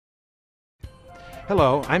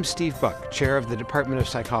Hello, I'm Steve Buck, Chair of the Department of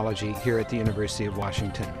Psychology here at the University of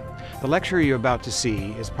Washington. The lecture you're about to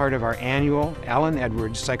see is part of our annual Alan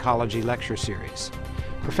Edwards Psychology Lecture Series.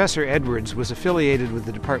 Professor Edwards was affiliated with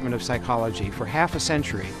the Department of Psychology for half a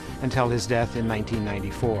century until his death in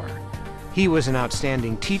 1994. He was an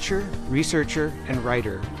outstanding teacher, researcher, and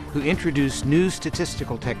writer who introduced new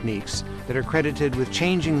statistical techniques that are credited with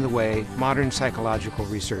changing the way modern psychological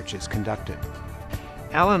research is conducted.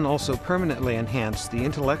 Alan also permanently enhanced the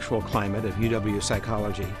intellectual climate of UW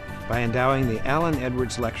Psychology by endowing the Alan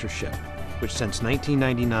Edwards Lectureship, which since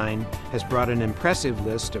 1999 has brought an impressive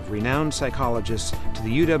list of renowned psychologists to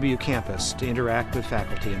the UW campus to interact with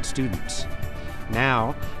faculty and students.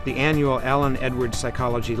 Now, the annual Alan Edwards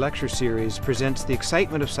Psychology Lecture Series presents the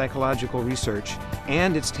excitement of psychological research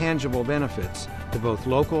and its tangible benefits to both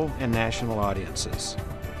local and national audiences.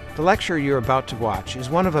 The lecture you're about to watch is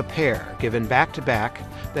one of a pair given back-to-back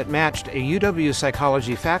that matched a UW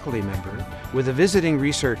Psychology faculty member with a visiting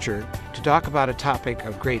researcher to talk about a topic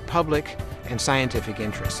of great public and scientific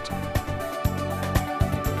interest.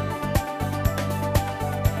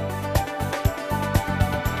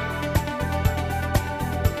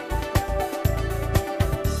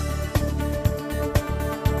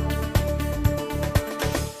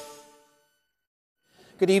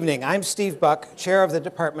 Good evening. I'm Steve Buck, Chair of the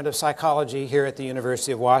Department of Psychology here at the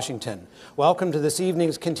University of Washington. Welcome to this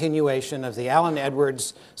evening's continuation of the Alan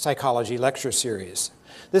Edwards Psychology Lecture Series.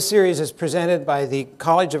 This series is presented by the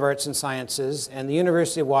College of Arts and Sciences and the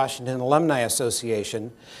University of Washington Alumni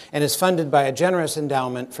Association and is funded by a generous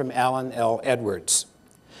endowment from Alan L. Edwards.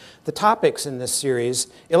 The topics in this series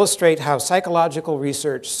illustrate how psychological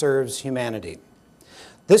research serves humanity.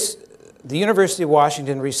 The University of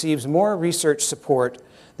Washington receives more research support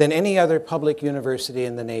than any other public university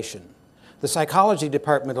in the nation. The psychology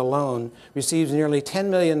department alone receives nearly $10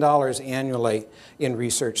 million annually in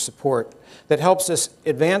research support that helps us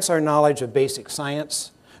advance our knowledge of basic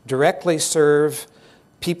science, directly serve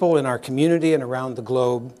people in our community and around the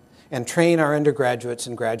globe, and train our undergraduates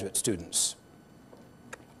and graduate students.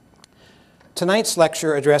 Tonight's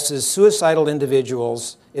lecture addresses suicidal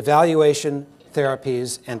individuals, evaluation,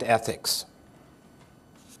 therapies, and ethics.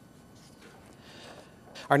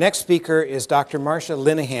 Our next speaker is Dr. Marsha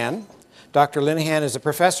Linehan. Dr. Linehan is a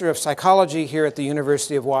professor of psychology here at the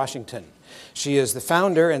University of Washington. She is the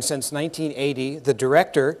founder and since 1980, the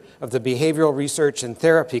director of the Behavioral Research and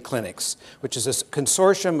Therapy Clinics, which is a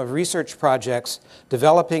consortium of research projects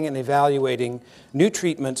developing and evaluating new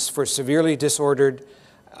treatments for severely disordered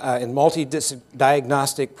and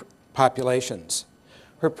multi-diagnostic populations.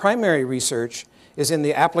 Her primary research is in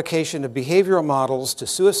the application of behavioral models to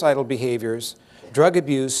suicidal behaviors, drug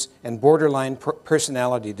abuse, and borderline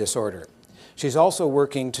personality disorder. She's also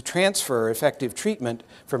working to transfer effective treatment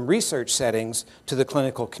from research settings to the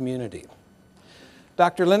clinical community.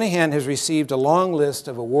 Dr. Linehan has received a long list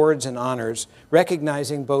of awards and honors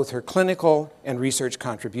recognizing both her clinical and research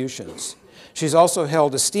contributions. She's also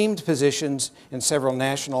held esteemed positions in several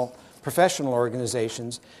national professional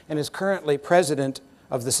organizations and is currently president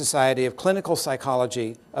of the Society of Clinical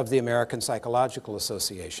Psychology of the American Psychological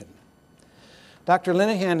Association. Dr.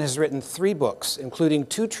 Linehan has written 3 books, including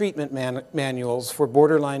 2 treatment manuals for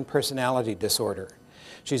borderline personality disorder.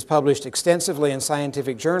 She's published extensively in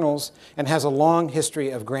scientific journals and has a long history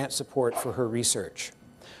of grant support for her research.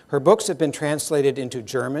 Her books have been translated into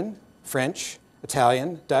German, French,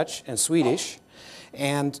 Italian, Dutch, and Swedish,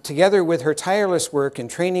 and together with her tireless work in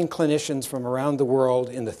training clinicians from around the world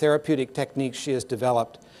in the therapeutic techniques she has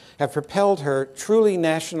developed, have propelled her truly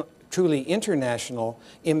international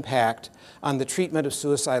impact on the treatment of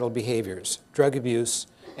suicidal behaviors, drug abuse,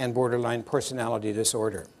 and borderline personality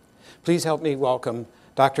disorder. Please help me welcome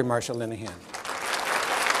Dr. Marsha Linehan.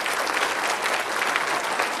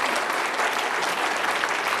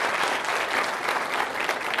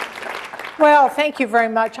 Well, thank you very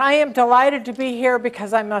much. I am delighted to be here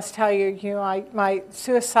because I must tell you, my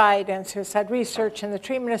suicide and suicide research and the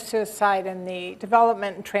treatment of suicide and the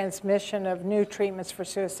development and transmission of new treatments for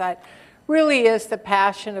suicide really is the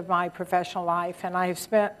passion of my professional life. And I have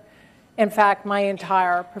spent, in fact, my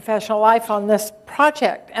entire professional life on this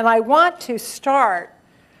project. And I want to start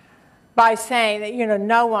by saying that,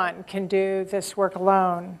 no one can do this work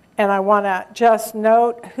alone. And I want to just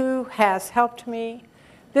note who has helped me.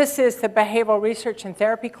 This is the Behavioral Research and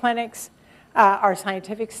Therapy Clinics, our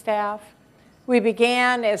scientific staff. We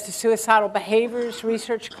began as the Suicidal Behaviors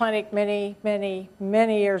Research Clinic many, many,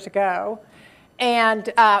 many years ago.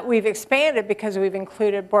 And we've expanded because we've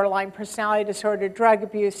included borderline personality disorder, drug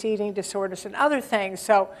abuse, eating disorders, and other things.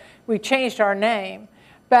 So we changed our name.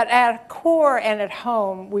 But at core and at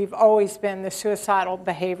home, we've always been the Suicidal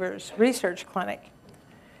Behaviors Research Clinic.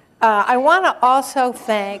 I want to also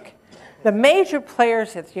thank the major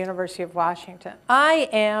players at the University of Washington. I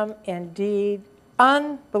am indeed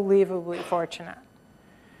unbelievably fortunate.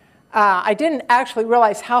 I didn't actually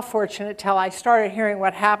realize how fortunate till I started hearing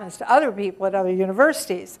what happens to other people at other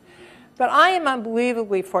universities. But I am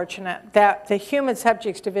unbelievably fortunate that the Human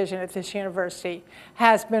Subjects Division at this university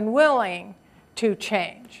has been willing to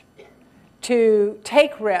change, to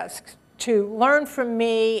take risks, to learn from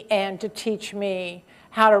me and to teach me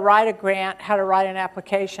how to write a grant, how to write an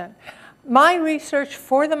application. My research,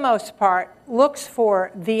 for the most part, looks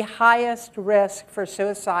for the highest risk for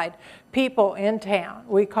suicide people in town.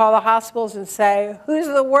 We call the hospitals and say, who's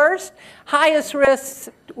the worst? Highest risks,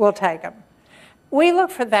 we'll take them. We look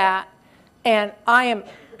for that, and I am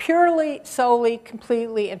purely, solely,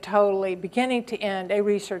 completely, and totally, beginning to end, a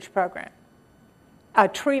research program, a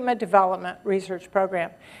treatment development research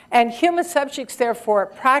program. And Human Subjects, therefore,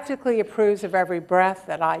 practically approves of every breath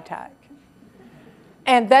that I take.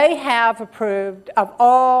 And they have approved of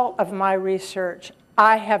all of my research.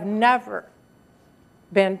 I have never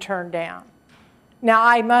been turned down. Now,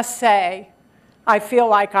 I must say, I feel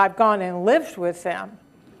like I've gone and lived with them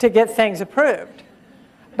to get things approved.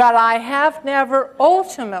 But I have never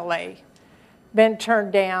ultimately been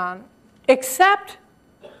turned down, except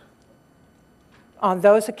on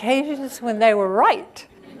those occasions when they were right.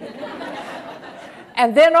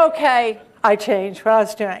 And then, okay, I changed what I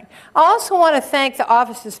was doing. I also want to thank the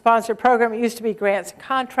Office of Sponsored Program. It used to be grants and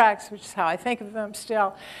contracts, which is how I think of them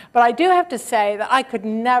still. But I do have to say that I could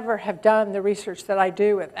never have done the research that I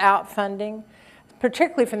do without funding,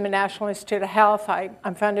 particularly from the National Institute of Health.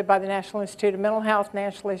 I'm funded by the National Institute of Mental Health,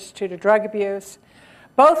 National Institute of Drug Abuse,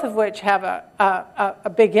 both of which have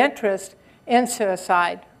a big interest in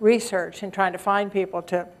suicide research and trying to find people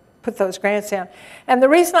to put those grants in. And the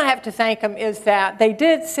reason I have to thank them is that they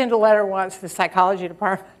did send a letter once to the psychology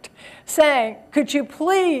department saying, could you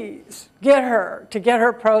please get her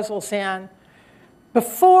proposals in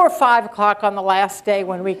before 5 o'clock on the last day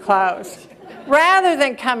when we close, rather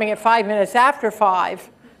than coming at 5 minutes after 5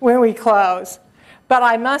 when we close. But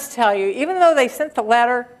I must tell you, even though they sent the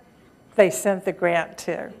letter, they sent the grant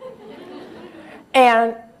too.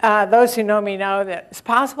 And those who know me know that it's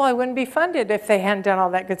possible I wouldn't be funded if they hadn't done all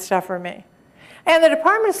that good stuff for me. And the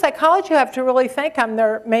Department of Psychology, I have to really think I'm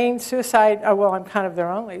their main suicide, well, I'm kind of their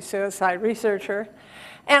only suicide researcher.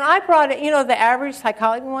 And I brought it, you know, the average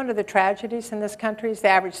psychology, one of the tragedies in this country is the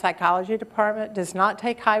average psychology department does not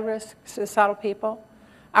take high-risk suicidal people.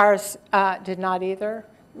 Ours did not either,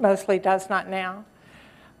 mostly does not now.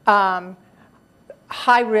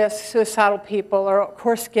 High-risk suicidal people are, of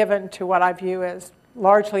course, given to what I view as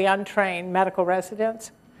largely untrained medical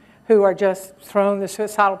residents who are just thrown the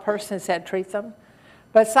suicidal person and said, treat them.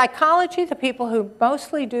 But psychology, the people who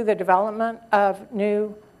mostly do the development of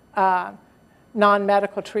new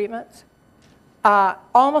non-medical treatments,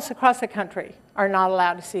 almost across the country are not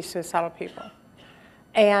allowed to see suicidal people.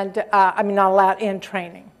 And I mean, not allowed in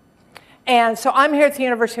training. And so I'm here at the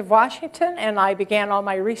University of Washington, and I began all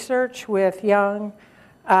my research with young,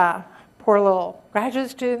 poor little graduate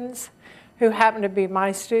students who happen to be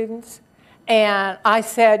my students. And I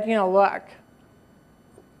said, you know, look,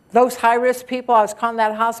 those high-risk people I was calling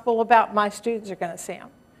that hospital about, my students are going to see them.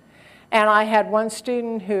 And I had one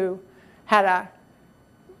student who had a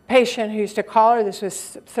patient who used to call her. This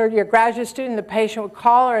was a third-year graduate student. The patient would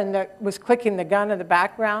call her and was clicking the gun in the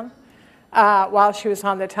background while she was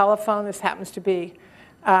on the telephone. This happens to be,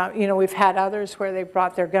 you know, we've had others where they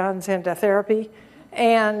brought their guns into therapy,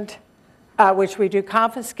 and which we do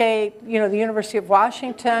confiscate. You know, the University of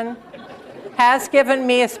Washington has given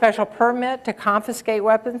me a special permit to confiscate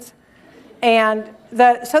weapons. And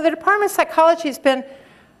so the Department of Psychology has been,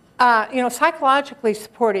 you know, psychologically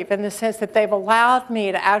supportive in the sense that they've allowed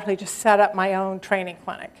me to actually just set up my own training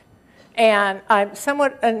clinic. And I'm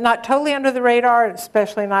somewhat, not totally under the radar,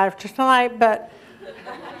 especially not after tonight, but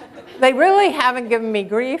they really haven't given me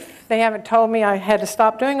grief. They haven't told me I had to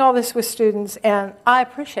stop doing all this with students, and I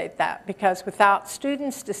appreciate that, because without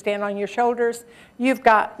students to stand on your shoulders, you've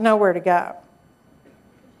got nowhere to go.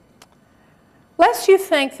 Lest you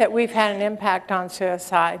think that we've had an impact on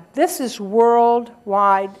suicide, this is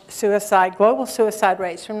worldwide suicide, global suicide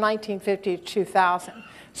rates from 1950 to 2000.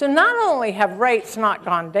 So not only have rates not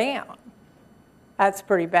gone down, that's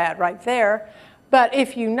pretty bad right there, but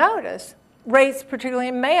if you notice, rates, particularly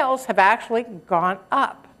in males, have actually gone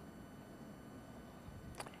up.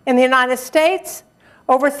 In the United States,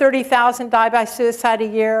 over 30,000 die by suicide a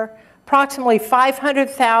year. Approximately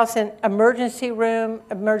 500,000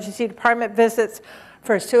 emergency department visits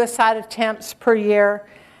for suicide attempts per year,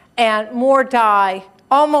 and more die,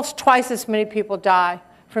 almost twice as many people die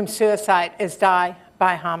from suicide as die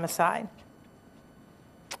by homicide.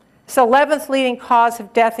 It's the 11th leading cause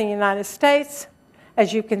of death in the United States.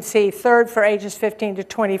 As you can see, 3rd for ages 15 to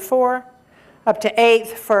 24, up to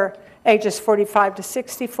 8th for ages 45 to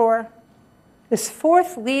 64. This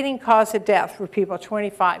 4th leading cause of death for people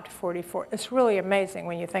 25 to 44. It's really amazing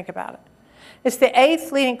when you think about it. It's the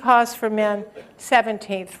 8th leading cause for men,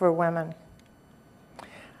 17th for women.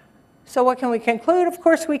 So what can we conclude? Of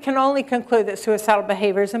course, we can only conclude that suicidal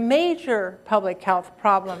behavior is a major public health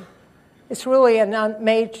problem. It's really a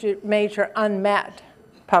major unmet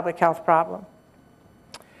public health problem.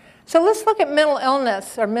 So let's look at mental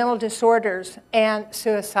illness or mental disorders and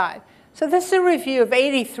suicide. So this is a review of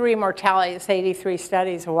 83 mortalities, 83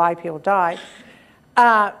 studies of why people died.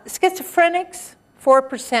 Schizophrenics,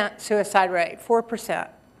 4% suicide rate, 4%.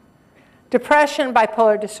 Depression,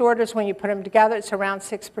 bipolar disorders, when you put them together, it's around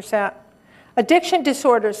 6%. Addiction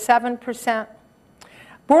disorders, 7%.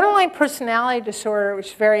 Borderline personality disorder, which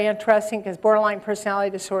is very interesting because borderline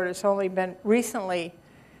personality disorder has only been recently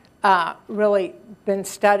really been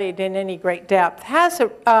studied in any great depth.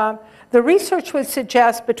 The research would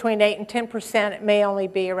suggest between 8 and 10%. It may only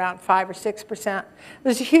be around 5 or 6%.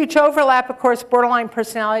 There's a huge overlap, of course, borderline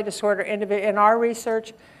personality disorder in our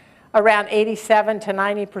research, around 87 to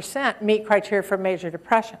 90% meet criteria for major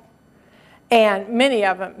depression. And many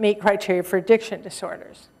of them meet criteria for addiction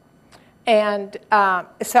disorders. And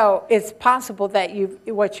so it's possible that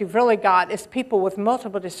what you've really got is people with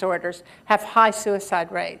multiple disorders have high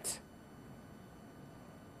suicide rates.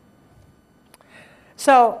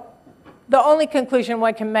 So the only conclusion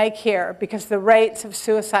one can make here, because the rates of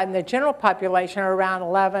suicide in the general population are around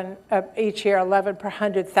 11, each year 11 per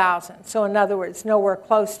 100,000. So in other words, nowhere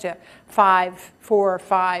close to 4 or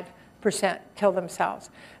 5% kill themselves.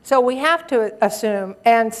 So we have to assume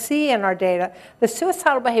and see in our data that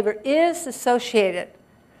suicidal behavior is associated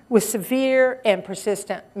with severe and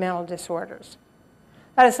persistent mental disorders.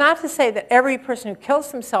 That is not to say that every person who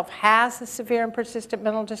kills themselves has a severe and persistent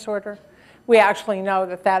mental disorder. We actually know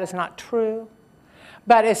that that is not true.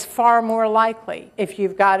 But it's far more likely if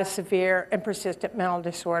you've got a severe and persistent mental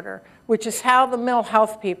disorder, which is how the mental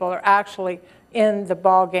health people are actually in the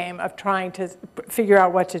ballgame of trying to figure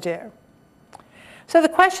out what to do. So the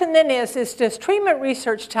question then is does treatment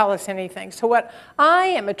research tell us anything? So I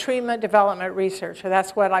am a treatment development researcher.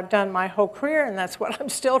 That's what I've done my whole career, and that's what I'm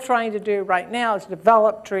still trying to do right now is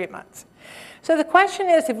develop treatments. So the question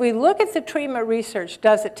is, if we look at the treatment research,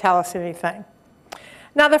 does it tell us anything?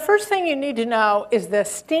 Now, the first thing you need to know is the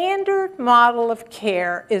standard model of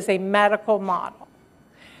care is a medical model.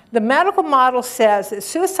 The medical model says that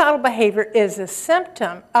suicidal behavior is a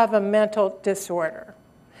symptom of a mental disorder.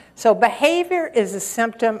 So behavior is a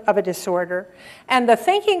symptom of a disorder. And the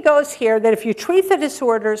thinking goes here that if you treat the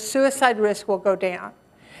disorder, suicide risk will go down.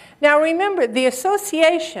 Now remember, the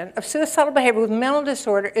association of suicidal behavior with mental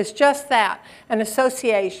disorder is just that, an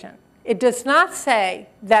association. It does not say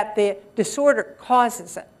that the disorder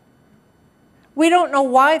causes it. We don't know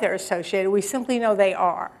why they're associated. We simply know they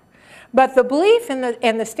are. But the belief in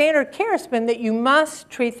the standard care has been that you must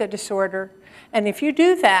treat the disorder. And if you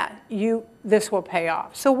do that, this will pay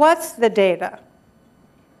off. So what's the data?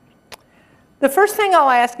 The first thing I'll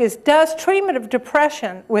ask is, does treatment of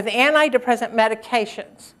depression with antidepressant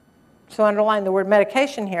medications, so underline the word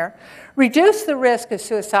medication here, reduce the risk of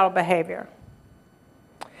suicidal behavior?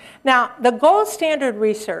 Now, the gold standard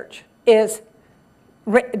research is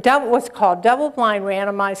what's called double-blind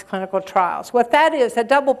randomized clinical trials. What that is, a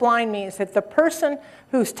double-blind means that the person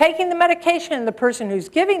who's taking the medication and the person who's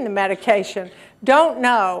giving the medication don't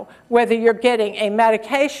know whether you're getting a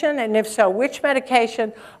medication, and if so, which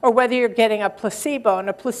medication, or whether you're getting a placebo. And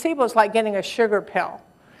a placebo is like getting a sugar pill.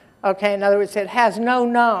 Okay, in other words, it has no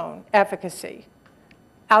known efficacy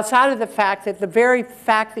outside of the fact that the very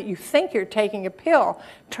fact that you think you're taking a pill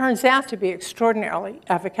turns out to be extraordinarily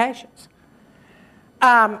efficacious.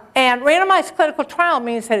 And randomized clinical trial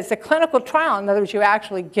means that it's a clinical trial. In other words, you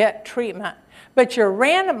actually get treatment, but you're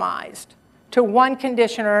randomized to one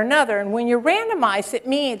condition or another. And when you're randomized, it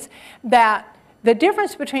means that the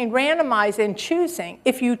difference between randomized and choosing,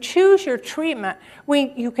 if you choose your treatment,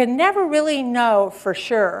 you can never really know for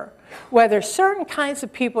sure whether certain kinds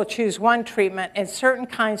of people choose one treatment and certain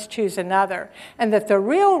kinds choose another, and that the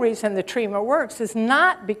real reason the treatment works is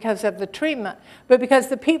not because of the treatment, but because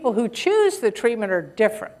the people who choose the treatment are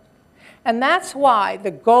different. And that's why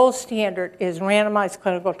the gold standard is randomized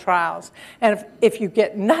clinical trials. And if you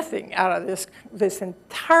get nothing out of this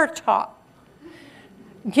entire talk,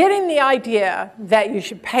 getting the idea that you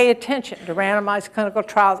should pay attention to randomized clinical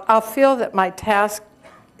trials, I'll feel that my task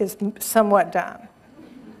is somewhat done.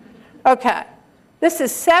 Okay, this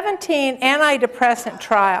is 17 antidepressant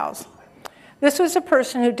trials. This was a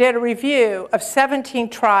person who did a review of 17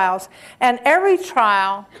 trials, and every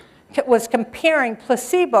trial was comparing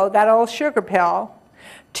placebo, that old sugar pill,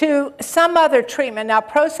 to some other treatment. Now,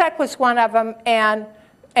 Prozac was one of them, and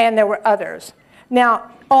there were others.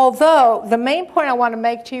 Now, although the main point I want to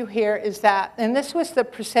make to you here is that, and this was the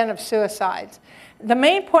percent of suicides, the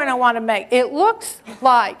main point I want to make, it looks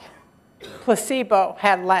like placebo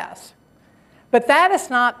had less. But that is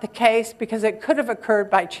not the case because it could have occurred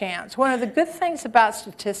by chance. One of the good things about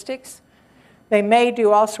statistics, they may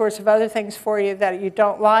do all sorts of other things for you that you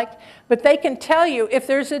don't like, but they can tell you if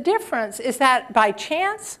there's a difference, is that by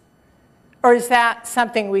chance or is that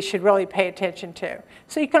something we should really pay attention to?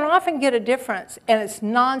 So you can often get a difference and it's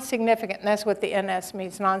non-significant, and that's what the NS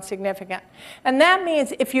means, non-significant. And that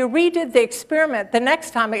means if you redid the experiment, the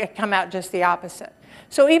next time it could come out just the opposite.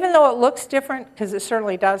 So even though it looks different, because it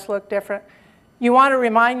certainly does look different, you want to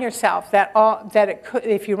remind yourself that, it could,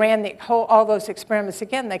 if you ran all those experiments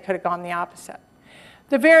again, they could have gone the opposite.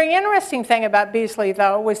 The very interesting thing about Beasley,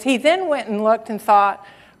 though, was he then went and looked and thought,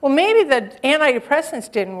 well, maybe the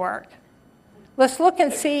antidepressants didn't work. Let's look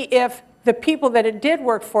and see if the people that it did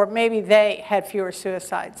work for, maybe they had fewer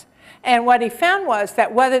suicides. And what he found was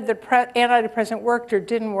that whether the antidepressant worked or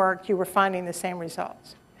didn't work, you were finding the same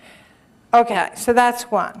results. Okay, so that's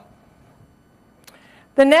one.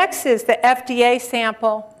 The next is the FDA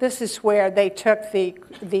sample. This is where they took the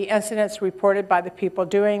incidents reported by the people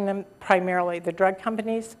doing them, primarily the drug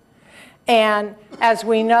companies. And as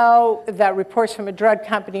we know, the reports from a drug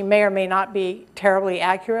company may or may not be terribly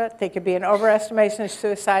accurate. They could be an overestimation of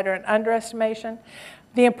suicide or an underestimation.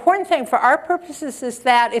 The important thing for our purposes is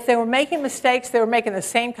that if they were making mistakes, they were making the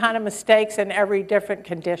same kind of mistakes in every different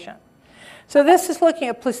condition. So this is looking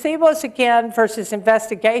at placebos again versus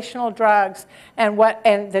investigational drugs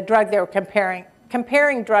and the drug they were comparing.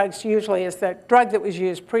 Comparing drugs usually is the drug that was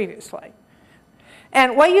used previously.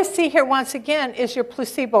 And what you see here once again is your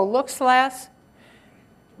placebo looks less.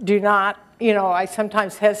 Do not, I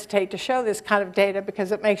sometimes hesitate to show this kind of data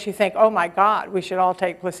because it makes you think, oh my God, we should all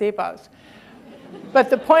take placebos. But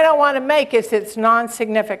the point I want to make is it's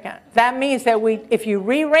non-significant. That means that if you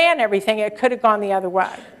reran everything, it could have gone the other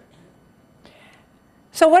way.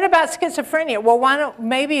 So what about schizophrenia? Well,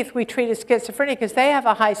 maybe if we treated schizophrenia, because they have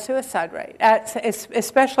a high suicide rate,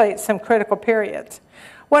 especially at some critical periods.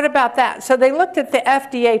 What about that? So they looked at the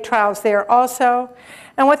FDA trials there also.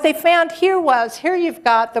 And what they found here was, here you've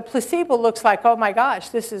got the placebo looks like, oh my gosh,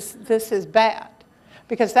 this is bad.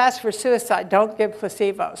 Because that's for suicide. Don't give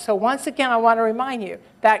placebo. So once again, I want to remind you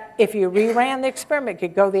that if you reran the experiment, it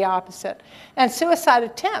could go the opposite. And suicide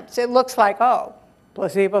attempts, it looks like, oh,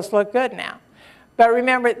 placebos look good now. But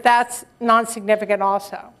remember, that's non-significant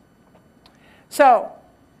also. So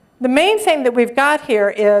the main thing that we've got here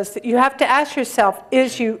is that you have to ask yourself,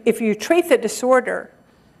 if you treat the disorder,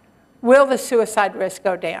 will the suicide risk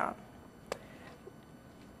go down?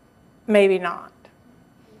 Maybe not.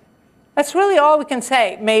 That's really all we can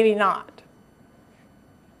say, maybe not.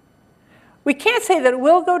 We can't say that it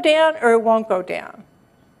will go down or it won't go down.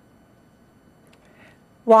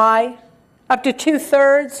 Why? Up to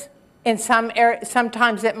 2/3. In some areas,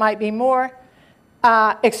 sometimes it might be more,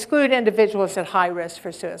 exclude individuals at high risk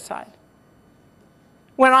for suicide.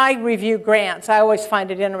 When I review grants, I always find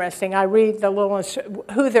it interesting. I read the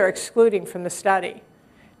who they're excluding from the study.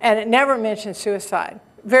 And it never mentions suicide,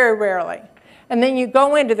 very rarely. And then you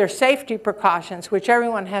go into their safety precautions, which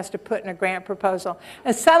everyone has to put in a grant proposal.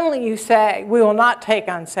 And suddenly you say, we will not take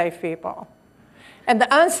unsafe people. And the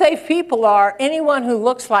unsafe people are anyone who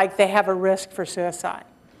looks like they have a risk for suicide.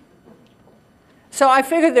 So I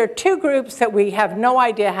figure there are two groups that we have no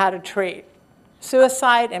idea how to treat,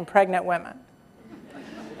 suicide and pregnant women,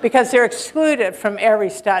 because they're excluded from every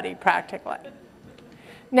study practically.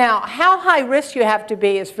 Now, how high risk you have to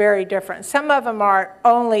be is very different. Some of them are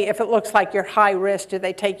only if it looks like you're high risk, do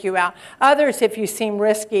they take you out. Others if you seem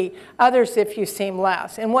risky, others if you seem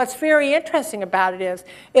less. And what's very interesting about it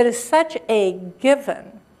is such a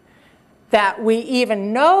given that we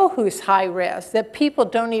even know who's high risk, that people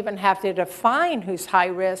don't even have to define who's high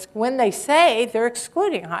risk when they say they're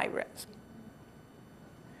excluding high risk.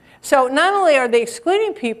 So not only are they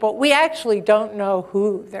excluding people, we actually don't know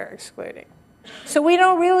who they're excluding. So we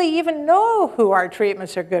don't really even know who our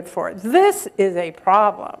treatments are good for. This is a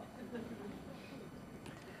problem.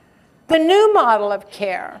 The new model of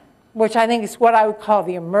care, which I think is what I would call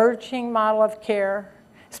the emerging model of care,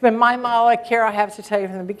 It's been my model of care, I have to tell you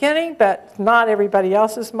from the beginning, but not everybody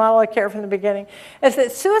else's model of care from the beginning, is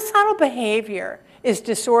that suicidal behavior is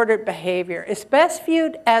disordered behavior. It's best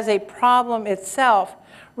viewed as a problem itself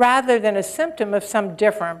rather than a symptom of some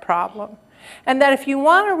different problem. And that if you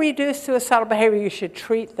want to reduce suicidal behavior, you should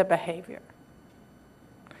treat the behavior.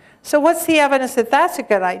 So what's the evidence that that's a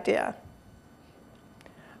good idea?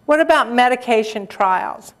 What about medication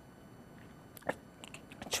trials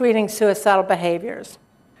treating suicidal behaviors?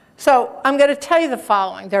 So I'm going to tell you the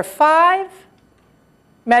following. There are 5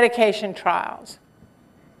 medication trials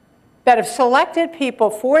that have selected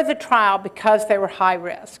people for the trial because they were high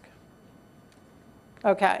risk.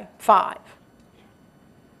 Okay, 5.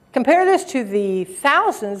 Compare this to the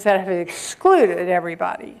thousands that have excluded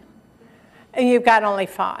everybody, and you've got only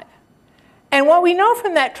 5. And what we know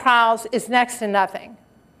from that trials is next to nothing,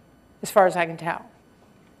 as far as I can tell.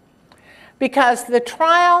 Because the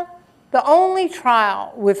only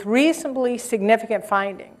trial with reasonably significant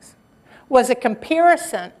findings was a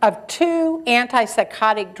comparison of 2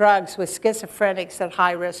 antipsychotic drugs with schizophrenics at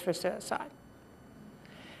high risk for suicide.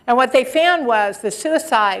 And what they found was the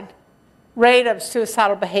suicide rate of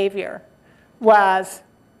suicidal behavior was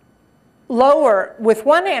lower with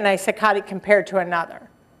one antipsychotic compared to another.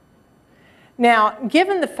 Now,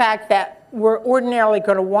 given the fact that we're ordinarily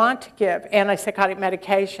going to want to give antipsychotic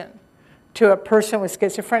medication to a person with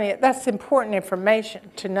schizophrenia, that's important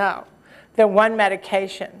information to know that one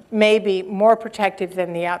medication may be more protective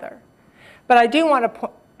than the other. But I do want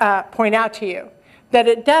to point out to you that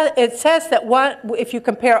it says that if you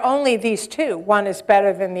compare only these 2, one is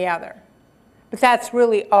better than the other. But that's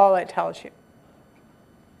really all it tells you.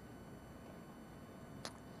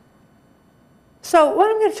 So what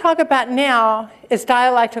I'm going to talk about now is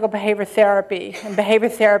dialectical behavior therapy and behavior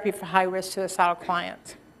therapy for high-risk suicidal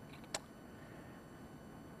clients.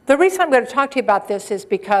 The reason I'm going to talk to you about this is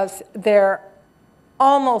because there are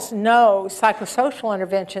almost no psychosocial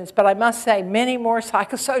interventions, but I must say many more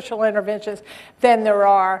psychosocial interventions than there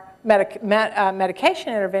are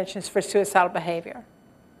medication interventions for suicidal behavior.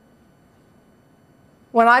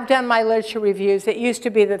 When I've done my literature reviews, it used to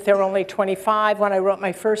be that there were only 25. When I wrote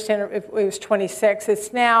my first interview, it was 26.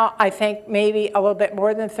 It's now, I think, maybe a little bit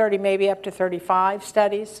more than 30, maybe up to 35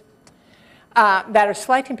 studies that are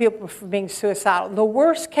selecting people for being suicidal. The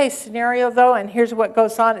worst case scenario, though, and here's what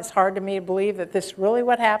goes on, it's hard to me to believe that this is really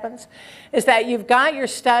what happens, is that you've got your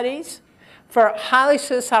studies for highly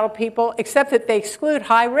suicidal people, except that they exclude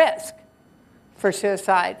high risk for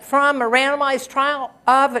suicide from a randomized trial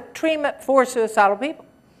of a treatment for suicidal people.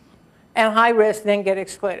 And high risk then get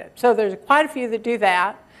excluded. So there's quite a few that do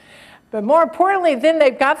that. But more importantly, then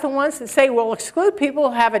they've got the ones that say, we'll exclude people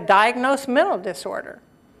who have a diagnosed mental disorder.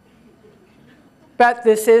 But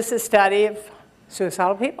this is a study of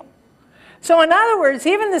suicidal people. So in other words,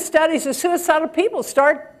 even the studies of suicidal people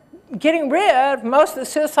start getting rid of most of the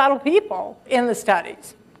suicidal people in the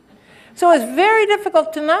studies. So it's very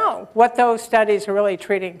difficult to know what those studies are really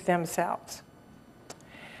treating themselves.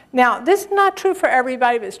 Now, this is not true for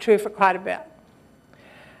everybody, but it's true for quite a bit.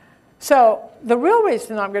 So the real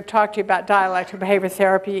reason I'm going to talk to you about dialectical behavior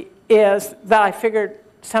therapy is that I figured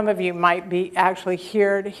some of you might be actually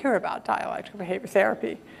here to hear about dialectical behavior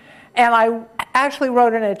therapy. And I actually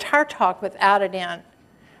wrote an entire talk without it in,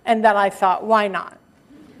 and then I thought, why not?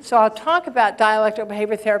 So I'll talk about dialectical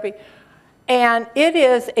behavior therapy. And it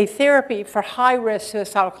is a therapy for high-risk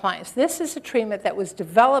suicidal clients. This is a treatment that was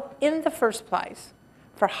developed in the first place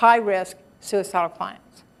for high-risk suicidal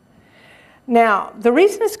clients. Now, the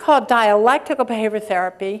reason it's called dialectical behavior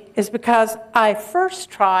therapy is because I first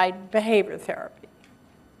tried behavior therapy.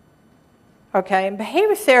 Okay, and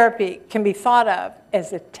behavior therapy can be thought of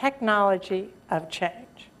as a technology of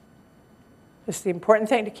change. This is the important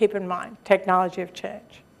thing to keep in mind, technology of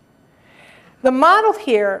change. The model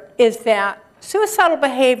here is that suicidal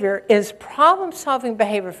behavior is problem-solving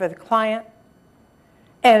behavior for the client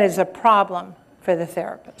and is a problem for the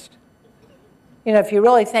therapist. You know, if you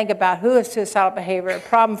really think about who is suicidal behavior a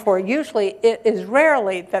problem for, usually it is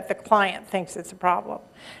rarely that the client thinks it's a problem.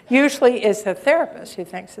 Usually it's the therapist who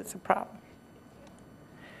thinks it's a problem.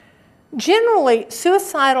 Generally,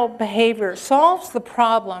 suicidal behavior solves the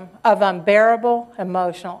problem of unbearable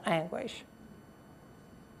emotional anguish.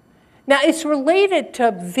 Now, it's related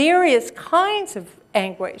to various kinds of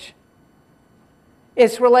anguish.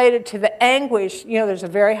 It's related to the anguish, you know, there's a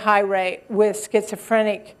very high rate with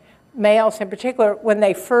schizophrenic males in particular when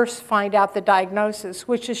they first find out the diagnosis,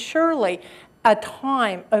 which is surely a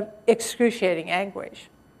time of excruciating anguish.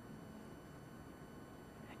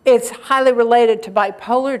 It's highly related to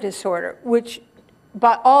bipolar disorder, which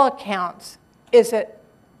by all accounts is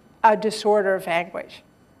a disorder of anguish.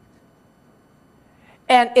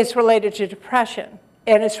 And it's related to depression.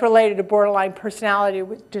 And it's related to borderline personality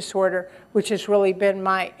disorder, which has really been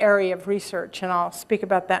my area of research. And I'll speak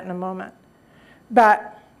about that in a moment.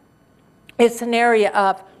 But it's an area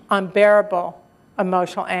of unbearable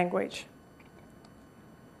emotional anguish.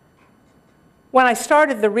 When I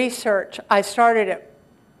started the research, I started it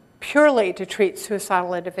purely to treat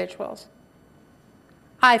suicidal individuals.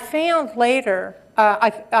 I found later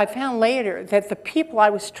that the people I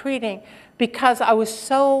was treating, because I was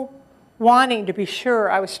so wanting to be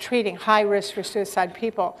sure I was treating high risk for suicide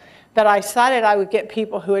people, that I decided I would get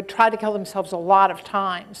people who had tried to kill themselves a lot of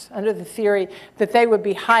times under the theory that they would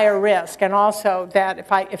be higher risk, and also that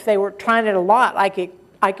if they were trying it a lot, I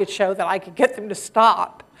could show that I could get them to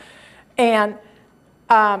stop. And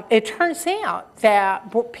it turns out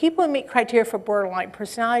that people who meet criteria for borderline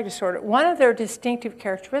personality disorder, one of their distinctive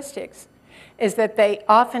characteristics is that they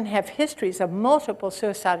often have histories of multiple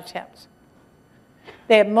suicide attempts.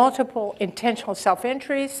 They have multiple intentional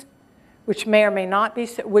self-injuries, which may or may not be,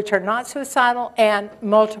 which are not suicidal, and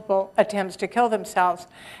multiple attempts to kill themselves.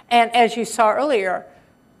 And as you saw earlier,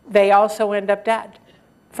 they also end up dead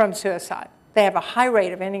from suicide. They have a high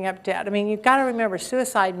rate of ending up dead. I mean, you've got to remember,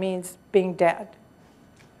 suicide means being dead.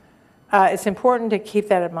 It's important to keep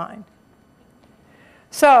that in mind.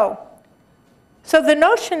 So the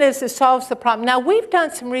notion is it solves the problem. Now, we've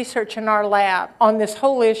done some research in our lab on this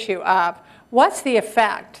whole issue of what's the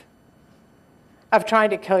effect of trying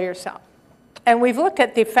to kill yourself. And we've looked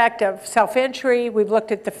at the effect of self-injury. We've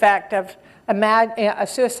looked at the effect of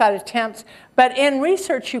suicide attempts. But in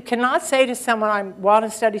research, you cannot say to someone, I want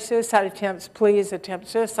to study suicide attempts, please attempt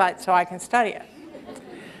suicide so I can study it.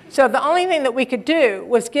 So the only thing that we could do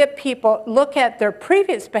was get people, look at their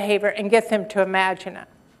previous behavior and get them to imagine it.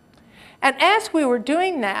 And as we were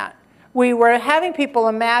doing that, we were having people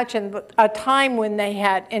imagine a time when they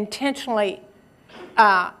had intentionally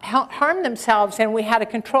harmed themselves, and we had a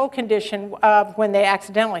control condition of when they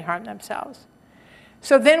accidentally harmed themselves.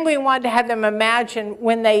 So then we wanted to have them imagine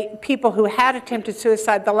when people who had attempted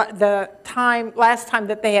suicide, the last time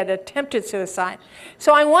that they had attempted suicide.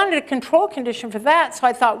 So I wanted a control condition for that, so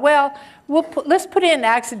I thought, well, let's put in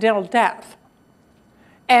accidental death.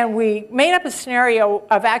 And we made up a scenario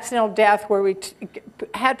of accidental death where we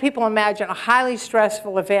had people imagine a highly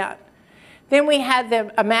stressful event. Then we had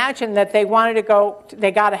them imagine that they wanted to go,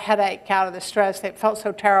 they got a headache out of the stress. They felt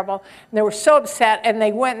so terrible. And they were so upset, and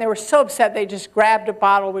they went and they were so upset they just grabbed a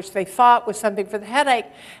bottle, which they thought was something for the headache.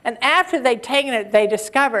 And after they'd taken it, they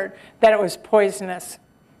discovered that it was poisonous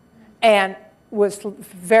and was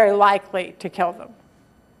very likely to kill them.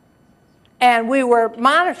 And we were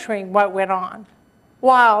monitoring what went on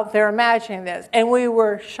while they're imagining this. And we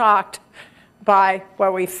were shocked by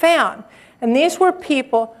what we found. And these were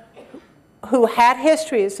people who had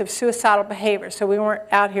histories of suicidal behavior, so we weren't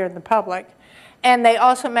out here in the public. And they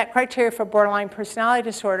also met criteria for borderline personality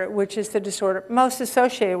disorder, which is the disorder most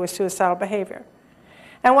associated with suicidal behavior.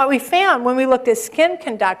 And what we found when we looked at skin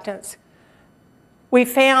conductance, we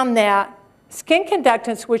found that skin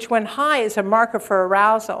conductance, which when high is a marker for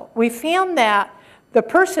arousal, we found that the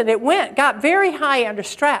person, got very high under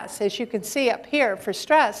stress, as you can see up here for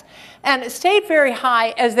stress. And it stayed very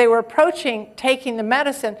high as they were approaching taking the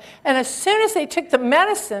medicine. And as soon as they took the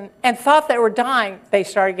medicine and thought they were dying, they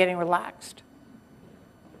started getting relaxed.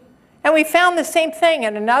 And we found the same thing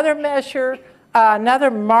in another measure, another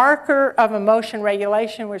marker of emotion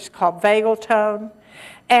regulation, which is called vagal tone.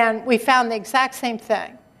 And we found the exact same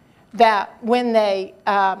thing, that when they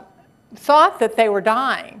thought that they were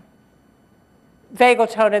dying,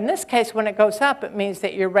 vagal tone, in this case, when it goes up, it means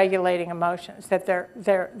that you're regulating emotions, that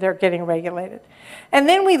they're getting regulated. And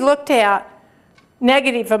then we looked at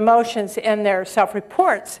negative emotions in their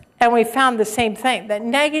self-reports, and we found the same thing, that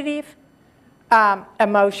negative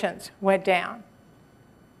emotions went down.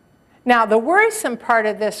 Now, the worrisome part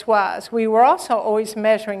of this was we were also always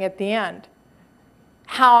measuring at the end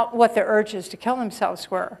what the urges to kill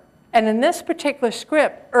themselves were. And in this particular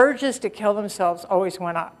script, urges to kill themselves always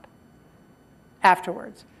went up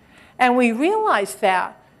afterwards. And we realized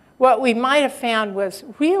that what we might have found was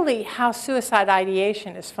really how suicide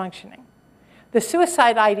ideation is functioning. The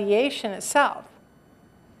suicide ideation itself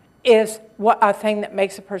is a thing that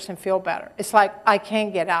makes a person feel better. It's like, I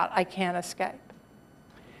can't get out, I can't escape.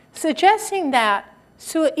 Suggesting that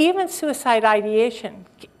even suicide ideation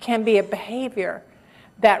can be a behavior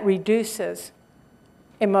that reduces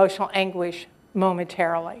emotional anguish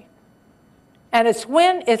momentarily. And it's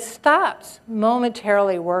when it stops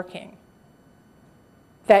momentarily working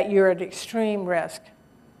that you're at extreme risk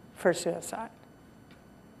for suicide.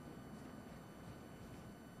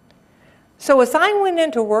 So as I went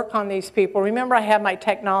in to work on these people, remember I had my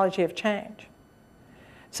technology of change.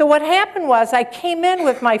 So what happened was I came in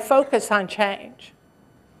with my focus on change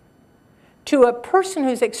to a person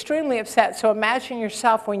who's extremely upset. So imagine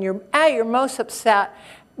yourself when you're at your most upset,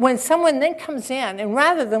 when someone then comes in and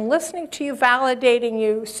rather than listening to you, validating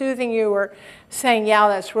you, soothing you, or saying, yeah,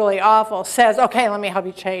 that's really awful, says, okay, let me help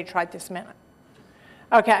you change right this minute.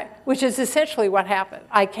 Okay, which is essentially what happened.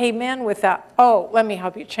 I came in with a, oh, let me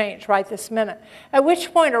help you change right this minute. At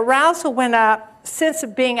which point arousal went up, sense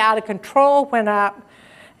of being out of control went up,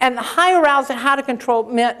 and the high arousal and out of control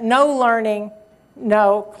meant no learning,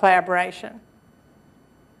 no collaboration.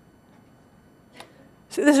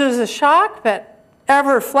 So this was a shock, but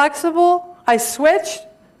ever flexible, I switched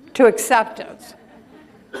to acceptance.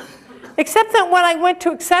 Except that when I went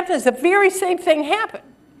to acceptance, the very same thing happened.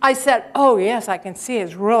 I said, oh, yes, I can see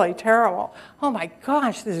it's really terrible. Oh, my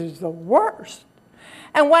gosh, this is the worst.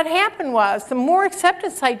 And what happened was, the more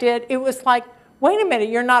acceptance I did, it was like, wait a minute,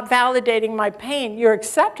 you're not validating my pain. You're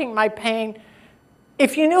accepting my pain.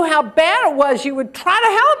 If you knew how bad it was, you would try to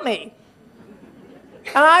help me.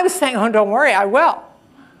 And I was saying, oh, don't worry, I will.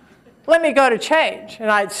 Let me go to change. And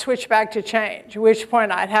I'd switch back to change, at which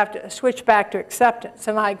point I'd have to switch back to acceptance.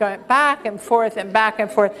 And I go back and forth and back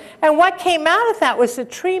and forth. And what came out of that was the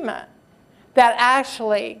treatment that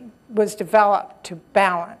actually was developed to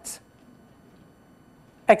balance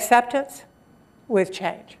acceptance with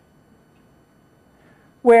change,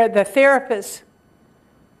 where the therapist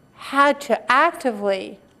had to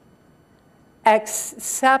actively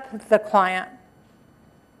accept the client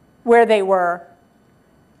where they were.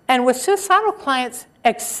 And with suicidal clients,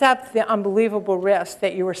 accept the unbelievable risk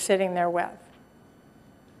that you were sitting there with.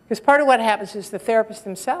 Because part of what happens is the therapists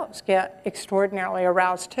themselves get extraordinarily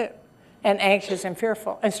aroused too, and anxious and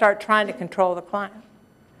fearful, and start trying to control the client.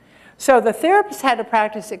 So the therapist had to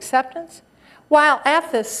practice acceptance, while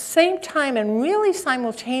at the same time and really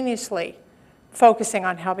simultaneously focusing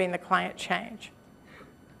on helping the client change.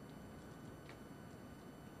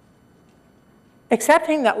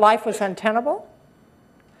 Accepting that life was untenable,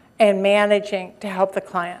 and managing to help the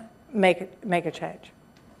client make a change.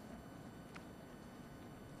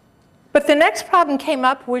 But the next problem came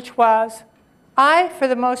up, which was, I, for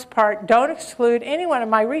the most part, don't exclude anyone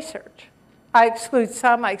in my research. I exclude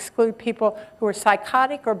some. I exclude people who are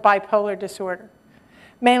psychotic or bipolar disorder,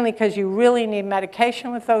 mainly because you really need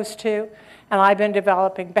medication with those two, and I've been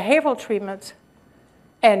developing behavioral treatments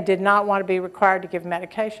and did not want to be required to give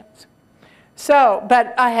medications. So,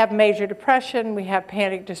 but I have major depression, we have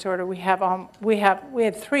panic disorder, we had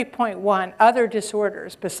 3.1 other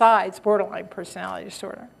disorders besides borderline personality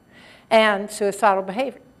disorder and suicidal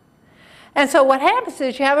behavior. And so what happens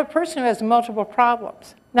is you have a person who has multiple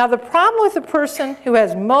problems. Now the problem with a person who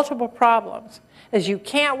has multiple problems is you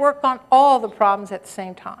can't work on all the problems at the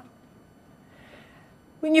same time.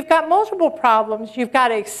 When you've got multiple problems, you've got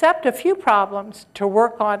to accept a few problems to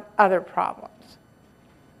work on other problems.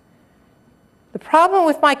 The problem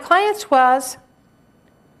with my clients was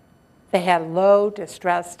they had low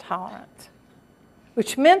distress tolerance,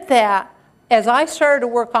 which meant that as I started to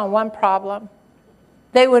work on one problem,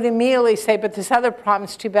 they would immediately say, but this other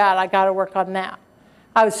problem's too bad, I got to work on that.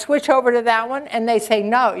 I would switch over to that one, and they say,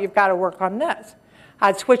 no, you've got to work on this.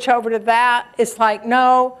 I'd switch over to that. It's like,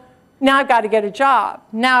 no, now I've got to get a job.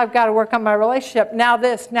 Now I've got to work on my relationship. Now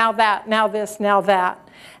this, now that, now this, now that.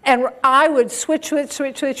 And I would switch, and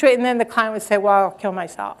then the client would say, well, I'll kill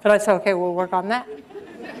myself. And I'd say, okay, we'll work on that.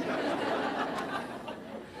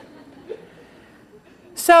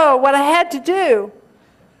 So what I had to do,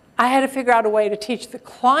 I had to figure out a way to teach the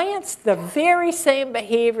clients the very same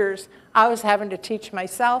behaviors I was having to teach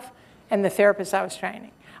myself and the therapist I was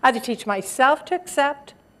training. I had to teach myself to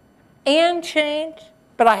accept and change,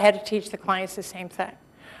 but I had to teach the clients the same thing.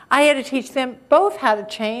 I had to teach them both how to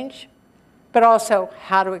change, but also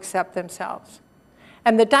how to accept themselves.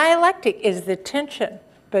 And the dialectic is the tension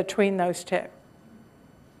between those two.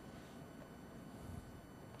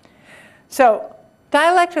 So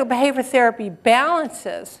dialectical behavior therapy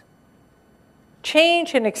balances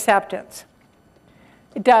change and acceptance.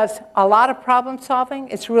 It does a lot of problem solving.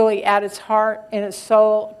 It's really at its heart, in its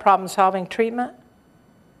soul, problem solving treatment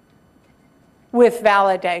with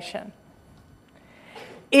validation.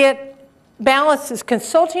 It balances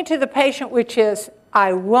consulting to the patient, which is,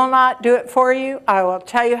 I will not do it for you. I will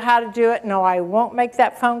tell you how to do it. No, I won't make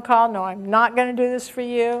that phone call. No, I'm not going to do this for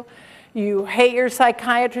you. You hate your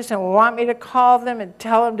psychiatrist and want me to call them and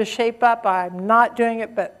tell them to shape up. I'm not doing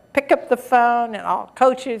it, but pick up the phone and I'll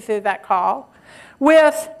coach you through that call,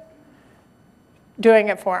 with doing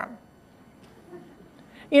it for them.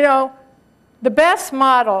 You know, the best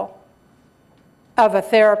model of a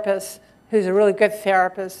therapist who's a really good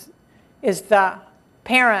therapist is the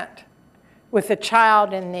parent with the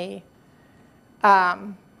child in the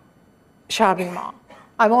shopping mall.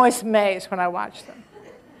 I'm always amazed when I watch them.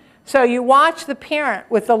 So you watch the parent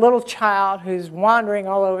with the little child who's wandering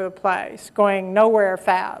all over the place, going nowhere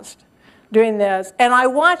fast, doing this. And I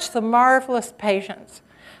watch the marvelous patience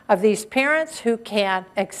of these parents who can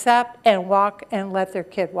accept and walk and let their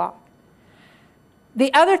kid walk.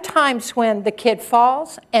 The other times when the kid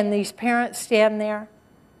falls and these parents stand there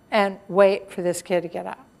and wait for this kid to get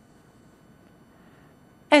up.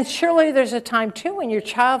 And surely there's a time, too, when your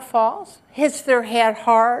child falls, hits their head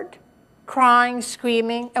hard, crying,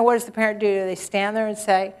 screaming, and what does the parent do? Do they stand there and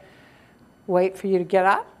say, wait for you to get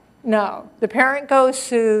up? No. The parent goes,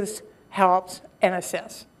 soothes, helps, and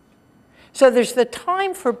assists. So there's the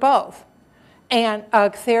time for both, and a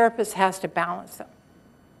therapist has to balance them.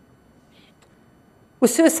 With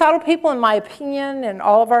suicidal people, in my opinion, and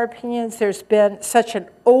all of our opinions, there's been such an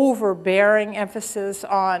overbearing emphasis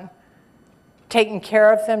on taking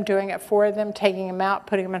care of them, doing it for them, taking them out,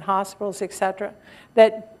 putting them in hospitals, et cetera,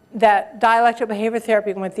 that dialectical behavior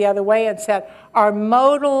therapy went the other way and said, our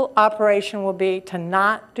modal operation will be to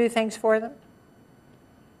not do things for them,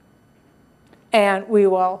 and we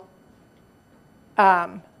will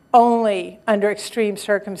only under extreme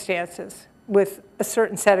circumstances with a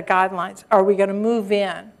certain set of guidelines are we going to move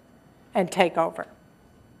in and take over.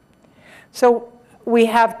 So we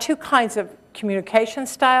have two kinds of communication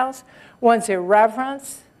styles. One's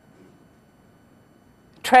irreverence,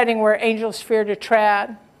 treading where angels fear to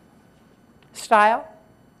tread style.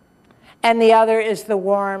 And the other is the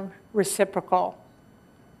warm, reciprocal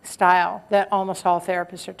style that almost all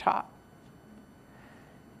therapists are taught.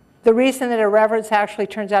 The reason that irreverence actually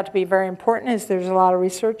turns out to be very important is there's a lot of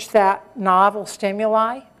research that novel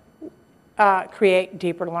stimuli create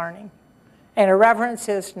deeper learning. And irreverence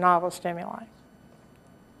is novel stimuli.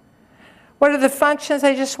 What are the functions?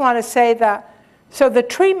 I just want to say that, so the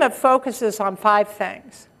treatment focuses on 5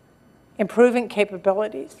 things. Improving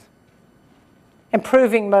capabilities,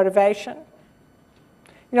 improving motivation.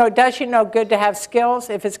 You know, it does you no good to have skills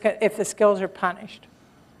if the skills are punished.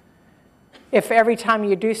 If every time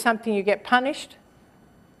you do something you get punished,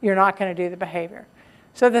 you're not going to do the behavior.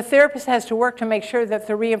 So the therapist has to work to make sure that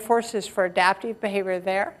the reinforcers for adaptive behavior are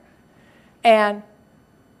there, and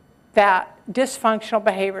that dysfunctional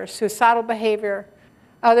behavior, suicidal behavior,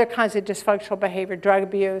 other kinds of dysfunctional behavior, drug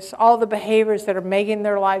abuse, all the behaviors that are making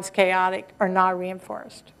their lives chaotic are not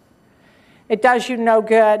reinforced. It does you no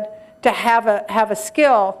good to have a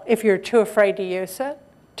skill if you're too afraid to use it,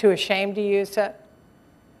 too ashamed to use it.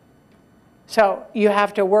 So you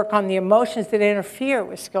have to work on the emotions that interfere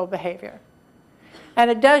with skill behavior.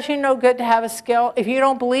 And it does you no good to have a skill if you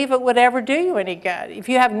don't believe it would ever do you any good. If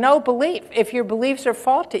you have no belief, if your beliefs are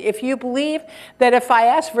faulty, if you believe that if I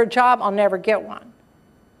ask for a job, I'll never get one.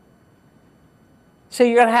 So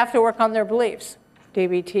you're going to have to work on their beliefs.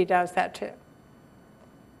 DBT does that too.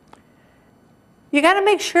 You got to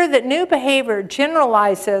make sure that new behavior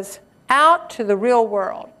generalizes out to the real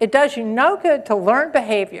world. It does you no good to learn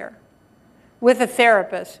behavior with a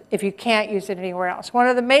therapist if you can't use it anywhere else. One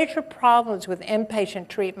of the major problems with inpatient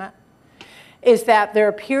treatment is that there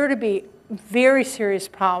appear to be very serious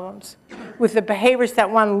problems with the behaviors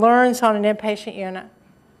that one learns on an inpatient unit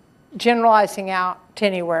generalizing out to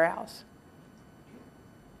anywhere else.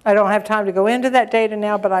 I don't have time to go into that data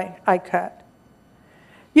now, but I could.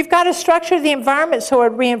 You've got to structure the environment so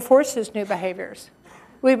it reinforces new behaviors.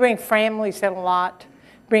 We bring families in a lot,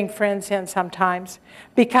 bring friends in sometimes,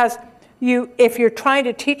 because if you're trying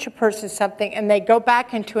to teach a person something and they go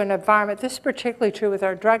back into an environment, this is particularly true with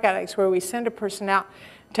our drug addicts, where we send a person out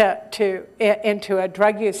into a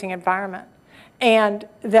drug-using environment, and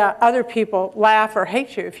the other people laugh or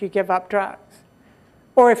hate you if you give up drugs,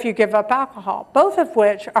 or if you give up alcohol, both of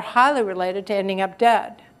which are highly related to ending up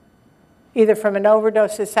dead, either from an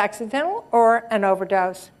overdose that's accidental or an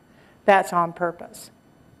overdose that's on purpose.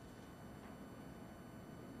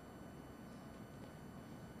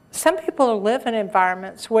 Some people live in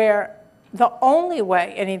environments where the only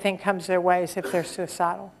way anything comes their way is if they're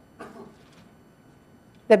suicidal.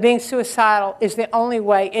 That being suicidal is the only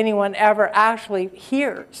way anyone ever actually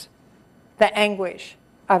hears the anguish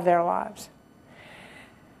of their lives.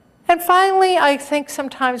 And finally, I think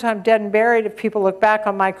sometimes when I'm dead and buried, if people look back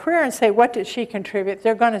on my career and say, what did she contribute?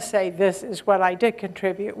 They're going to say, this is what I did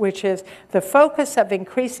contribute, which is the focus of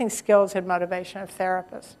increasing skills and motivation of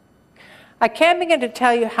therapists. I can't begin to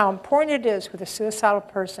tell you how important it is with a suicidal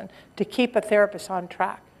person to keep a therapist on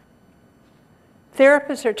track.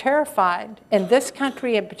 Therapists are terrified, in this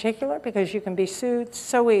country in particular, because you can be sued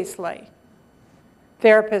so easily.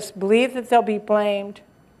 Therapists believe that they'll be blamed,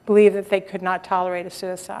 believe that they could not tolerate a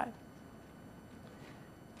suicide.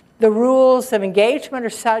 The rules of engagement are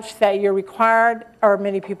such that you're required, or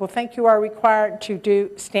many people think you are required, to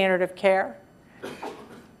do standard of care.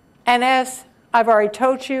 And as I've already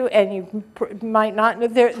told you, and you might not know,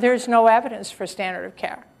 there's no evidence for standard of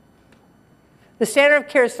care. The standard of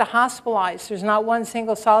care is to hospitalize. There's not one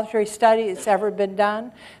single solitary study that's ever been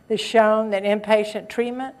done that's shown that inpatient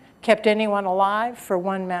treatment kept anyone alive for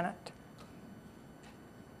 1 minute.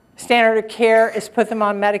 Standard of care is put them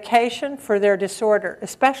on medication for their disorder,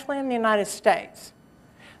 especially in the United States.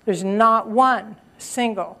 There's not one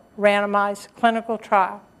single randomized clinical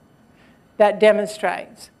trial that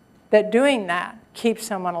demonstrates that doing that keeps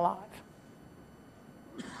someone alive.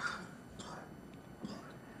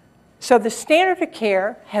 So the standard of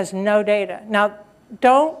care has no data. Now,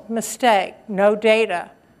 don't mistake no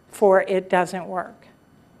data for it doesn't work.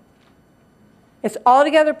 It's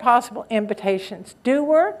altogether possible invitations do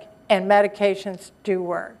work and medications do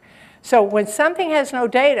work. So when something has no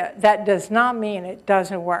data, that does not mean it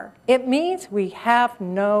doesn't work. It means we have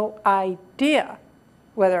no idea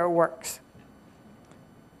whether it works.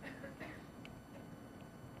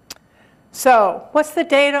 So what's the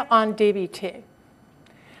data on DBT?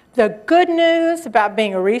 The good news about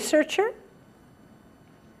being a researcher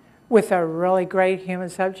with a really great human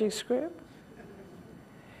subjects group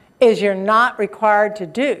is you're not required to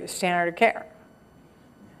do standard of care.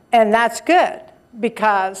 And that's good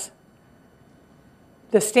because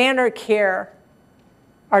the standard of care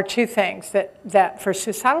are two things that for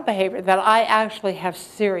suicidal behavior that I actually have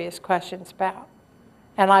serious questions about.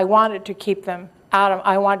 And I wanted to keep them out of,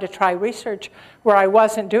 I wanted to try research where I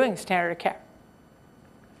wasn't doing standard of care.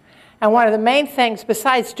 And one of the main things,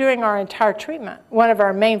 besides doing our entire treatment, one of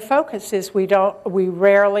our main focus is we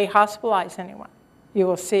rarely hospitalize anyone. You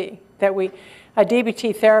will see that a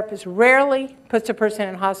DBT therapist rarely puts a person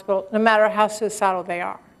in hospital, no matter how suicidal they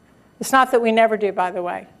are. It's not that we never do, by the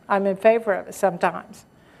way. I'm in favor of it sometimes.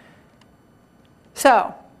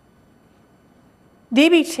 So,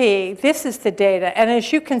 DBT, this is the data, and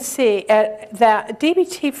as you can see, that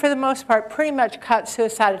DBT, for the most part, pretty much cuts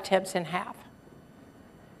suicide attempts in half.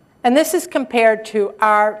 And this is compared to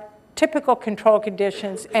our typical control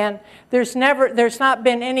conditions, and there's not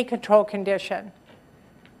been any control condition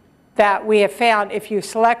that we have found, if you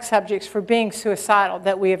select subjects for being suicidal,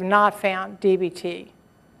 that we have not found DBT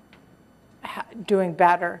doing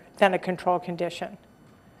better than a control condition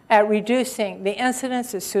at reducing the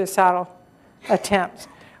incidence of suicidal attempts.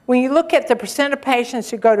 When you look at the percent of patients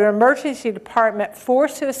who go to an emergency department for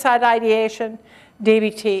suicide ideation,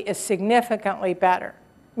 DBT is significantly better,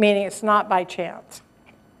 meaning it's not by chance.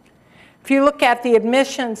 If you look at the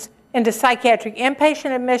admissions into psychiatric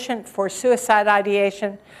inpatient admission for suicide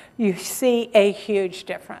ideation, you see a huge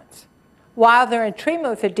difference. While they're in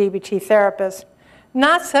treatment with a DBT therapist,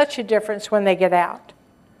 not such a difference when they get out,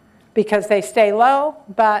 because they stay low,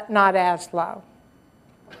 but not as low.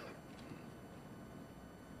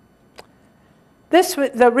 This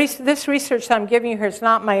research I'm giving you here is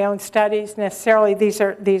not my own studies necessarily.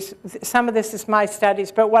 Some of this is my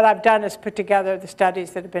studies, but what I've done is put together the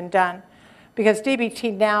studies that have been done. Because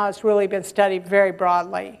DBT now has really been studied very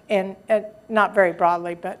broadly, and not very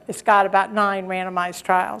broadly, but it's got about 9 randomized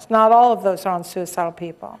trials. Not all of those are on suicidal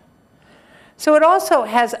people. So it also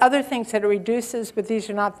has other things that it reduces, but these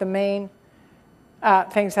are not the main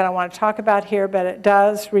things that I want to talk about here, but it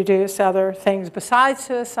does reduce other things besides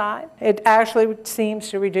suicide. It actually seems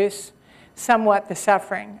to reduce somewhat the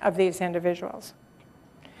suffering of these individuals.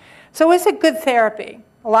 So is it good therapy?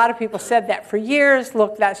 A lot of people said that for years.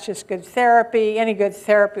 Look, that's just good therapy. Any good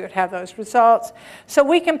therapy would have those results. So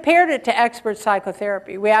we compared it to expert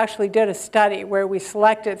psychotherapy. We actually did a study where we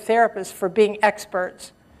selected therapists for being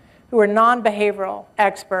experts who were non-behavioral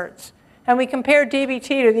experts. And we compared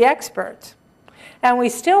DBT to the experts. And we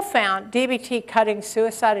still found DBT cutting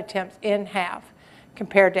suicide attempts in half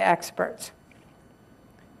compared to experts.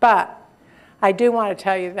 But I do want to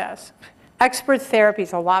tell you this. Expert therapy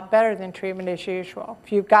is a lot better than treatment as usual.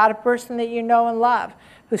 If you've got a person that you know and love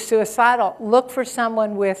who's suicidal, look for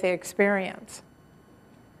someone with experience.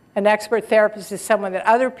 An expert therapist is someone that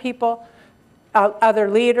other people, other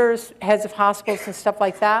leaders, heads of hospitals and stuff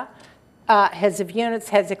like that, heads of units,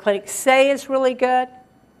 heads of clinics say is really good,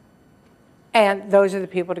 and those are the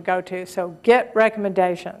people to go to. So get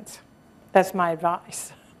recommendations. That's my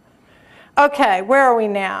advice. Okay, where are we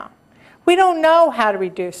now? We don't know how to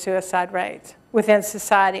reduce suicide rates within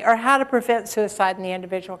society or how to prevent suicide in the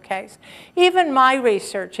individual case. Even my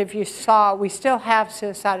research, if you saw, we still have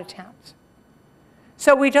suicide attempts.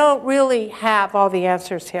 So we don't really have all the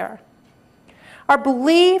answers here. Our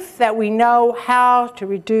belief that we know how to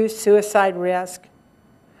reduce suicide risk,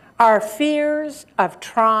 our fears of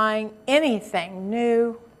trying anything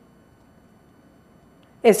new,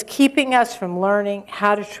 is keeping us from learning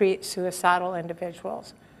how to treat suicidal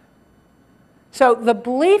individuals. So the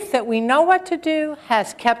belief that we know what to do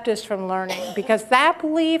has kept us from learning, because that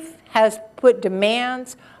belief has put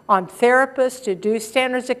demands on therapists to do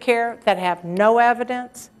standards of care that have no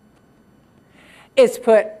evidence. It's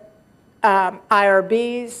put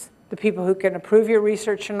IRBs, the people who can approve your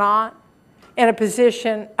research or not, in a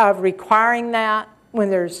position of requiring that when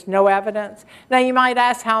there's no evidence. Now, you might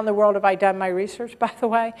ask, how in the world have I done my research, by the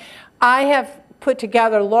way? I have put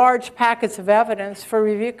together large packets of evidence for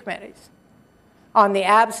review committees on the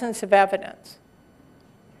absence of evidence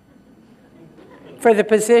for the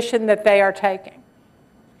position that they are taking.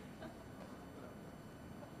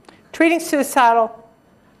 Treating suicidal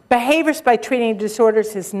behaviors by treating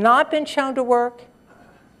disorders has not been shown to work.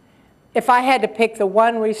 If I had to pick the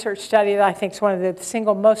one research study that I think is one of the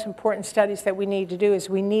single most important studies that we need to do, is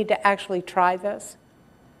we need to actually try this.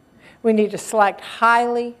 We need to select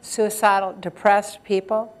highly suicidal, depressed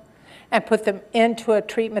people and put them into a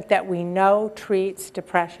treatment that we know treats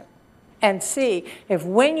depression, and see if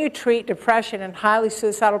when you treat depression in highly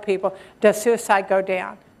suicidal people, does suicide go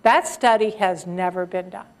down? That study has never been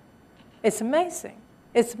done. It's amazing.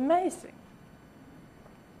 It's amazing.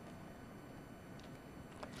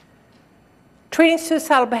 Treating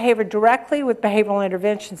suicidal behavior directly with behavioral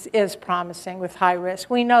interventions is promising with high risk.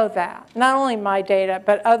 We know that. Not only my data,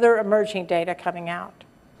 but other emerging data coming out.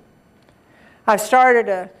 I've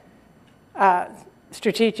started a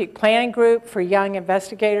strategic planning group for young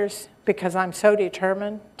investigators because I'm so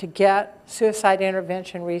determined to get suicide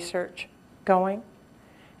intervention research going.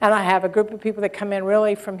 And I have a group of people that come in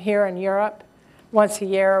really from here in Europe once a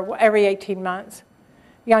year, every 18 months.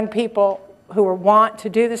 Young people who want to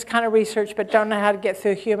do this kind of research but don't know how to get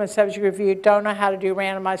through human subject review, don't know how to do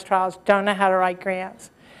randomized trials, don't know how to write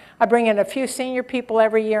grants. I bring in a few senior people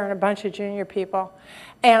every year and a bunch of junior people.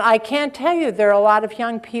 And I can tell you there are a lot of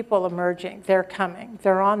young people emerging. They're coming.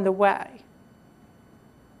 They're on the way.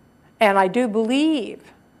 And I do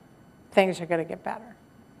believe things are going to get better,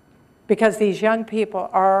 because these young people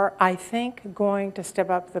are, I think, going to step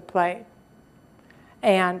up to the plate.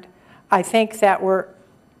 And I think that we're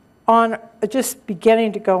just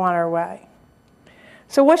beginning to go on our way.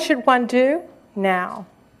 So what should one do now?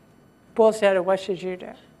 Boils down to, what should you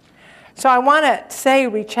do? So I want to say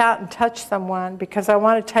reach out and touch someone, because I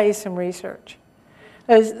want to tell you some research.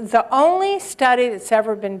 The only study that's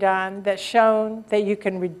ever been done that's shown that you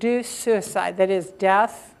can reduce suicide, that is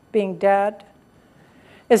death, being dead,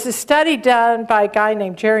 is a study done by a guy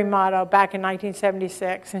named Jerry Motto back in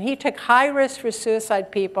 1976. And he took high risk for suicide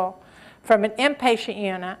people from an inpatient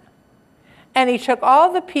unit, and he took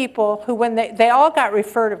all the people who, when they all got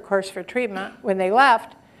referred, of course, for treatment when they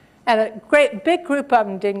left, and a big group of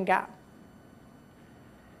them didn't go.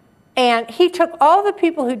 And he took all the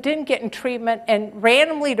people who didn't get in treatment and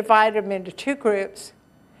randomly divided them into two groups.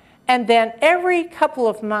 And then every couple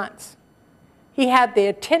of months, he had the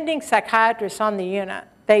attending psychiatrist on the unit.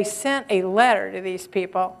 They sent a letter to these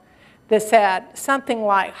people that said something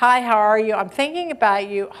like, "Hi, how are you? I'm thinking about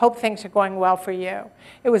you. Hope things are going well for you."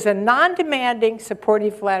 It was a non-demanding,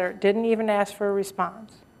 supportive letter. Didn't even ask for a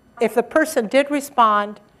response. If the person did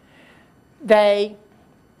respond, they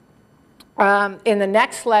in the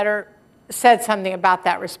next letter said something about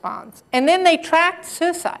that response. And then they tracked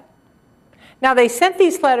suicide. Now, they sent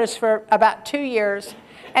these letters for about 2 years,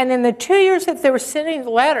 and in the 2 years that they were sending the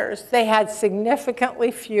letters, they had significantly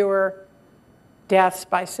fewer deaths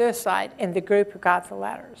by suicide in the group who got the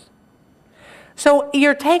letters. So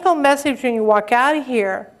your take-home message when you walk out of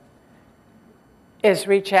here is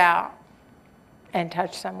reach out and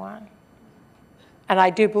touch someone. And I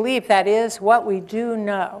do believe that is what we do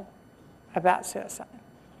know about suicide.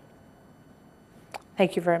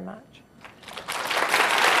 Thank you very much.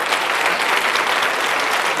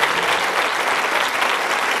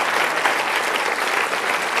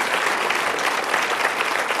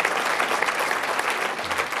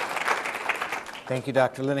 Thank you,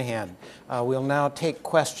 Dr. Linehan. We'll now take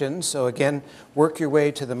questions. So again, work your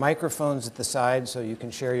way to the microphones at the side so you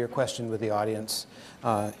can share your question with the audience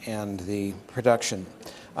and the production.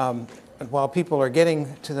 And while people are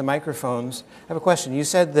getting to the microphones, I have a question. You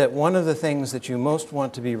said that one of the things that you most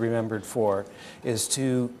want to be remembered for is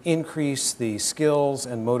to increase the skills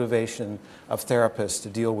and motivation of therapists to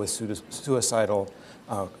deal with suicidal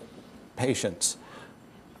patients.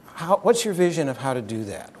 What's your vision of how to do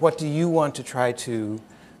that? What do you want to try to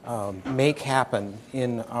make happen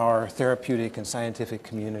in our therapeutic and scientific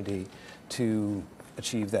community to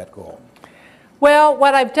achieve that goal? Well,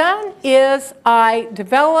 what I've done is I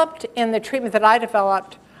developed, in the treatment that I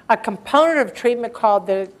developed, a component of treatment called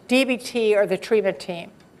the DBT, or the treatment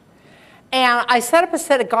team. And I set up a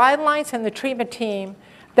set of guidelines in the treatment team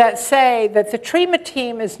that say that the treatment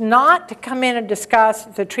team is not to come in and discuss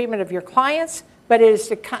the treatment of your clients, but it is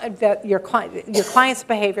to that your client's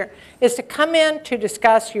behavior is to come in to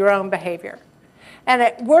discuss your own behavior. And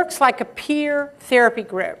it works like a peer therapy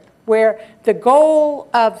group, where the goal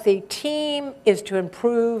of the team is to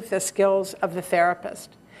improve the skills of the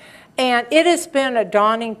therapist. And it has been a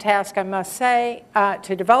daunting task, I must say,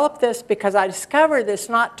 to develop this, because I discovered it's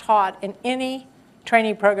not taught in any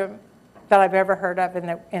training program that I've ever heard of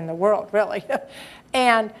in the world, really.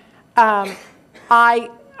 And I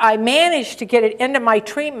managed to get it into my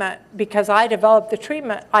treatment because I developed the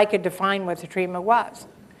treatment. I could define what the treatment was.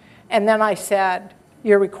 And then I said,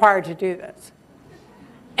 you're required to do this.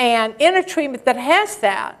 And in a treatment that has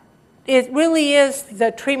that, it really is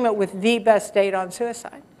the treatment with the best data on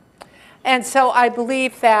suicide. And so I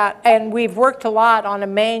believe that, and we've worked a lot on a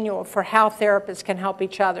manual for how therapists can help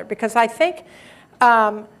each other, because I think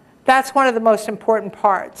that's one of the most important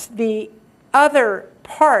parts. The other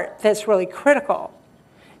part that's really critical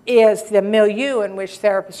is the milieu in which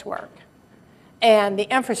therapists work and the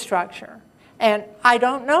infrastructure. And I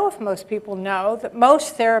don't know if most people know that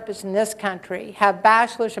most therapists in this country have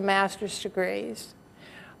bachelor's and master's degrees,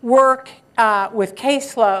 work with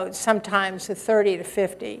caseloads sometimes of 30 to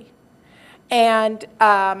 50, and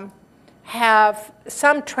have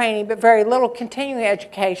some training but very little continuing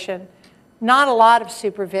education, not a lot of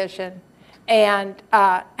supervision, and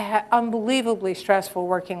unbelievably stressful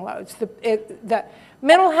working loads. The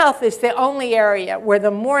mental health is the only area where the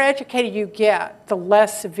more educated you get, the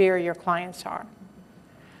less severe your clients are.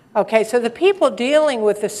 Okay, so the people dealing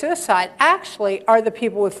with the suicide actually are the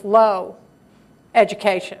people with low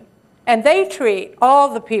education. And they treat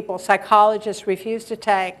all the people psychologists refuse to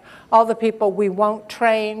take, all the people we won't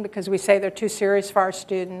train because we say they're too serious for our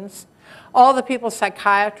students, all the people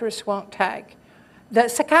psychiatrists won't take. The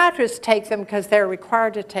psychiatrists take them because they're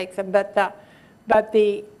required to take them,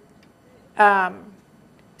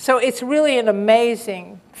 so it's really an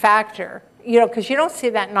amazing factor, you know, because you don't see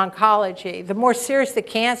that in oncology. The more serious the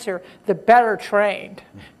cancer, the better trained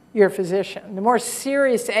your physician. The more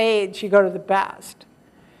serious AIDS, you go to the best.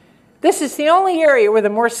 This is the only area where the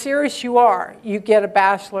more serious you are, you get a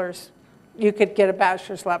bachelor's, you could get a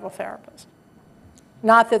bachelor's level therapist.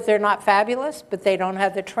 Not that they're not fabulous, but they don't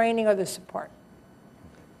have the training or the support.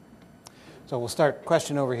 So we'll start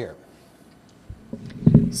question over here.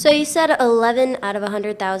 So you said 11 out of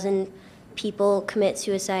 100,000 people commit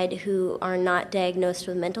suicide who are not diagnosed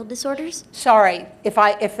with mental disorders? Sorry,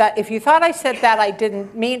 if you thought I said that, I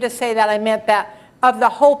didn't mean to say that. I meant that of the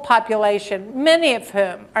whole population, many of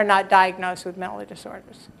whom are not diagnosed with mental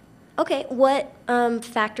disorders. Okay, what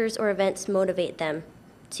factors or events motivate them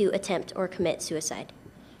to attempt or commit suicide?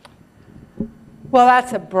 Well,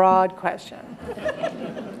 that's a broad question.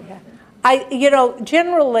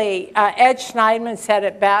 Generally, Ed Schneidman said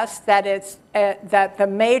it best, that it's that the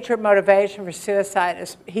major motivation for suicide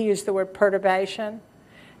is, he used the word perturbation.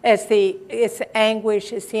 It's the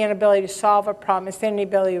anguish, it's the inability to solve a problem, it's the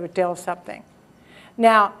inability to deal with something.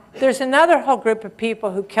 Now, there's another whole group of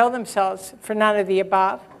people who kill themselves for none of the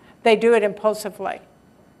above. They do it impulsively.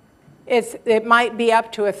 It might be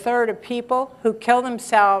up to a third of people who kill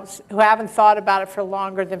themselves who haven't thought about it for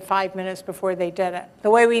longer than 5 minutes before they did it. The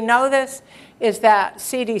way we know this is that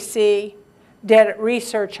CDC did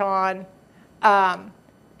research on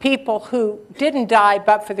people who didn't die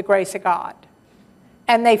but for the grace of God.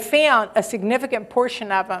 And they found a significant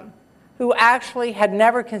portion of them who actually had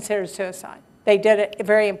never considered suicide. They did it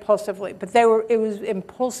very impulsively, but it was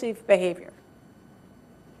impulsive behavior.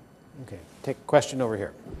 Okay, take a question over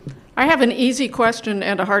here. I have an easy question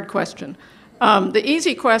and a hard question. The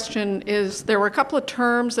easy question is, there were a couple of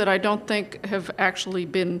terms that I don't think have actually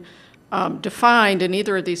been defined in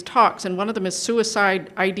either of these talks, and one of them is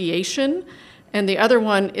suicide ideation, and the other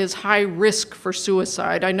one is high risk for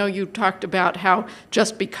suicide. I know you talked about how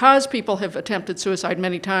just because people have attempted suicide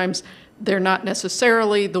many times, they're not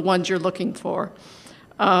necessarily the ones you're looking for.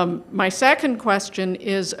 My second question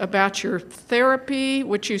is about your therapy,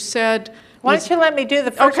 which you said... Why don't you let me do the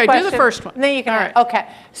first question? Okay, do the first one. And then you can. All right. Okay.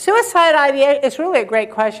 Suicide ideation is really a great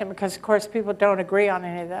question because, of course, people don't agree on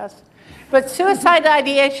any of this. But suicide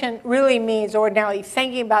ideation really means ordinarily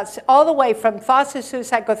thinking about, all the way from thoughts of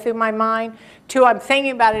suicide go through my mind to I'm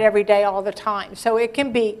thinking about it every day all the time. So it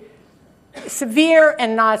can be severe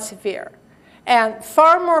and not severe. And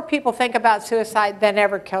far more people think about suicide than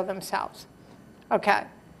ever kill themselves. Okay.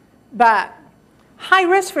 But high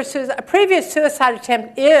risk for suicide, a previous suicide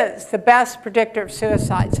attempt is the best predictor of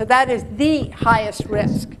suicide. So that is the highest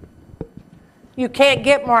risk. You can't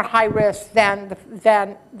get more high risk than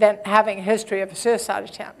having a history of a suicide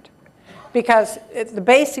attempt. Because the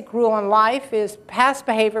basic rule in life is past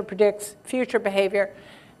behavior predicts future behavior.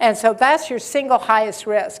 And so that's your single highest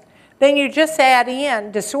risk. Then you just add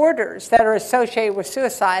in disorders that are associated with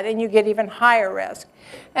suicide, and you get even higher risk.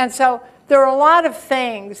 And so there are a lot of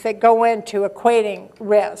things that go into equating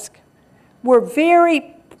risk. We're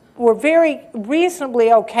very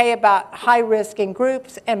reasonably okay about high risk in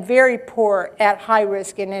groups and very poor at high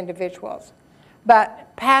risk in individuals.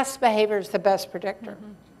 But past behavior is the best predictor.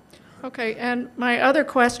 Mm-hmm. Okay, and my other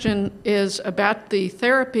question is about the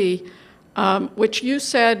therapy, which you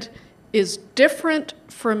said is different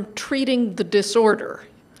from treating the disorder.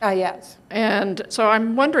 Yes. And so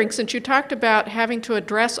I'm wondering, since you talked about having to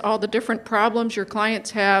address all the different problems your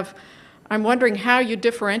clients have, I'm wondering how you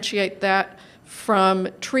differentiate that from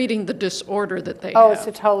treating the disorder that they have. Oh, it's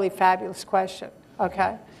a totally fabulous question.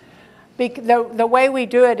 Okay. The way we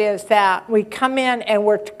do it is that we come in and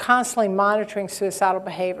we're constantly monitoring suicidal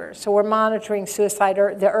behavior. So we're monitoring suicide,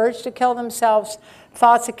 the urge to kill themselves,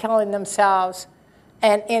 thoughts of killing themselves,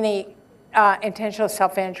 and any intentional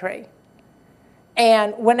self-injury.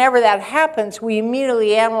 And whenever that happens, we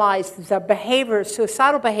immediately analyze the behavior,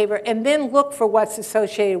 suicidal behavior, and then look for what's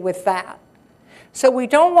associated with that. So we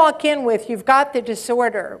don't walk in with, you've got the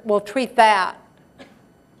disorder, we'll treat that.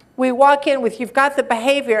 We walk in with, you've got the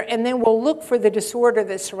behavior, and then we'll look for the disorder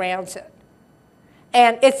that surrounds it.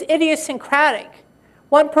 And it's idiosyncratic.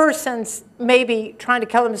 One person's maybe trying to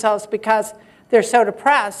kill themselves because they're so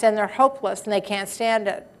depressed and they're hopeless and they can't stand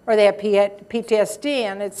it. Or they have PTSD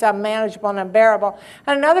and it's unmanageable and unbearable.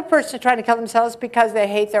 And another person is trying to kill themselves because they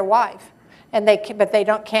hate their wife, and but they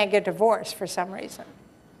can't get divorced for some reason.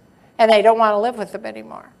 And they don't want to live with them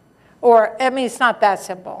anymore. Or, I mean, it's not that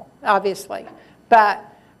simple, obviously, but,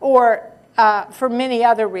 or for many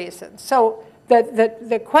other reasons. So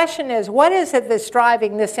the question is, what is it that's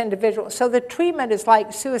driving this individual? So the treatment is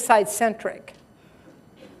like suicide-centric.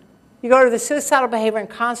 You go to the suicidal behavior and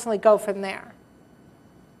constantly go from there.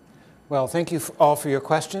 Well, thank you all for your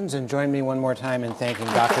questions, and join me one more time in thanking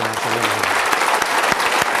Dr. Marsha Linehan.